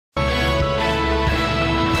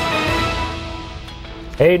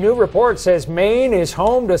A new report says Maine is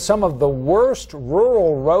home to some of the worst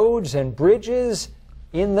rural roads and bridges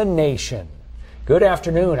in the nation. Good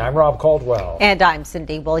afternoon. I'm Rob Caldwell. And I'm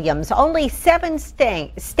Cindy Williams. Only 7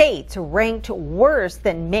 states ranked worse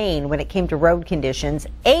than Maine when it came to road conditions.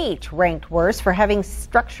 8 ranked worse for having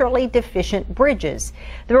structurally deficient bridges.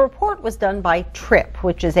 The report was done by TRIP,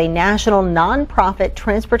 which is a national nonprofit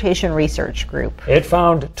transportation research group. It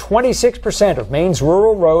found 26% of Maine's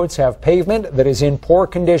rural roads have pavement that is in poor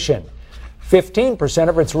condition. 15%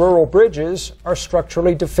 of its rural bridges are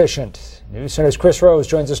structurally deficient. News Center's Chris Rose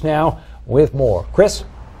joins us now with more. Chris?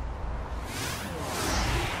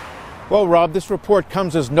 Well, Rob, this report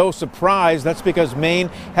comes as no surprise. That's because Maine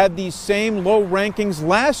had these same low rankings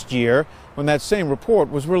last year when that same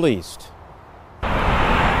report was released.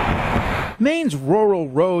 Maine's rural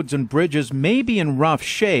roads and bridges may be in rough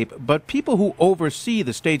shape, but people who oversee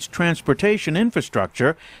the state's transportation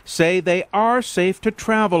infrastructure say they are safe to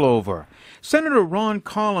travel over. Senator Ron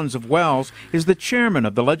Collins of Wells is the chairman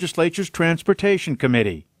of the legislature's Transportation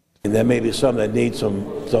Committee. There may be some that need some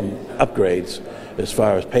upgrades as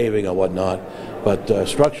far as paving or whatnot, but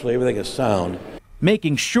structurally everything is sound.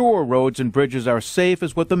 Making sure roads and bridges are safe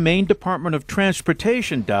is what the Maine Department of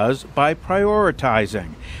Transportation does by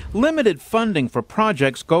prioritizing. Limited funding for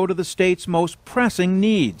projects go to the state's most pressing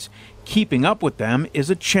needs. Keeping up with them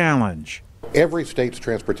is a challenge. Every state's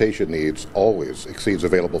transportation needs always exceeds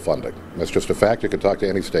available funding. That's just a fact. You can talk to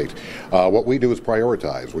any state. What we do is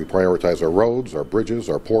prioritize. We prioritize our roads, our bridges,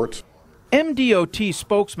 our ports. MDOT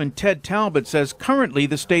spokesman Ted Talbot says currently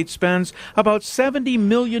the state spends about $70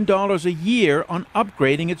 million a year on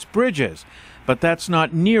upgrading its bridges, but that's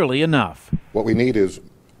not nearly enough. What we need is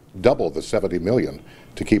double the $70 million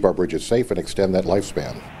to keep our bridges safe and extend that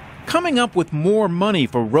lifespan. Coming up with more money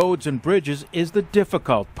for roads and bridges is the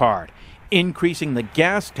difficult part. Increasing the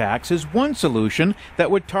gas tax is one solution that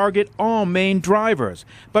would target all Maine drivers,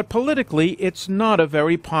 but politically it's not a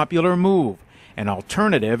very popular move. An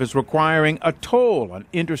alternative is requiring a toll on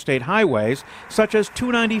interstate highways such as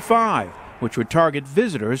 295, which would target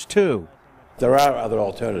visitors too. There are other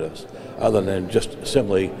alternatives other than just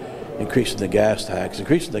simply increasing the gas tax.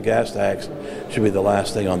 Increasing the gas tax should be the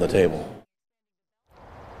last thing on the table.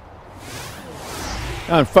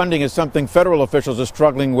 And funding is something federal officials are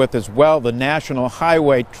struggling with as well. The National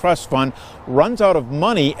Highway Trust Fund runs out of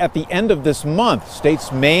money at the end of this month.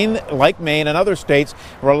 States like Maine and other states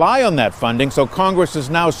rely on that funding, so Congress is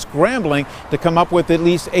now scrambling to come up with at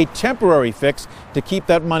least a temporary fix to keep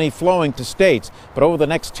that money flowing to states. But over the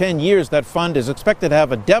next 10 years, that fund is expected to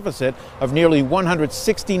have a deficit of nearly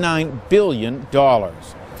 $169 billion.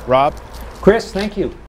 Rob? Chris, thank you.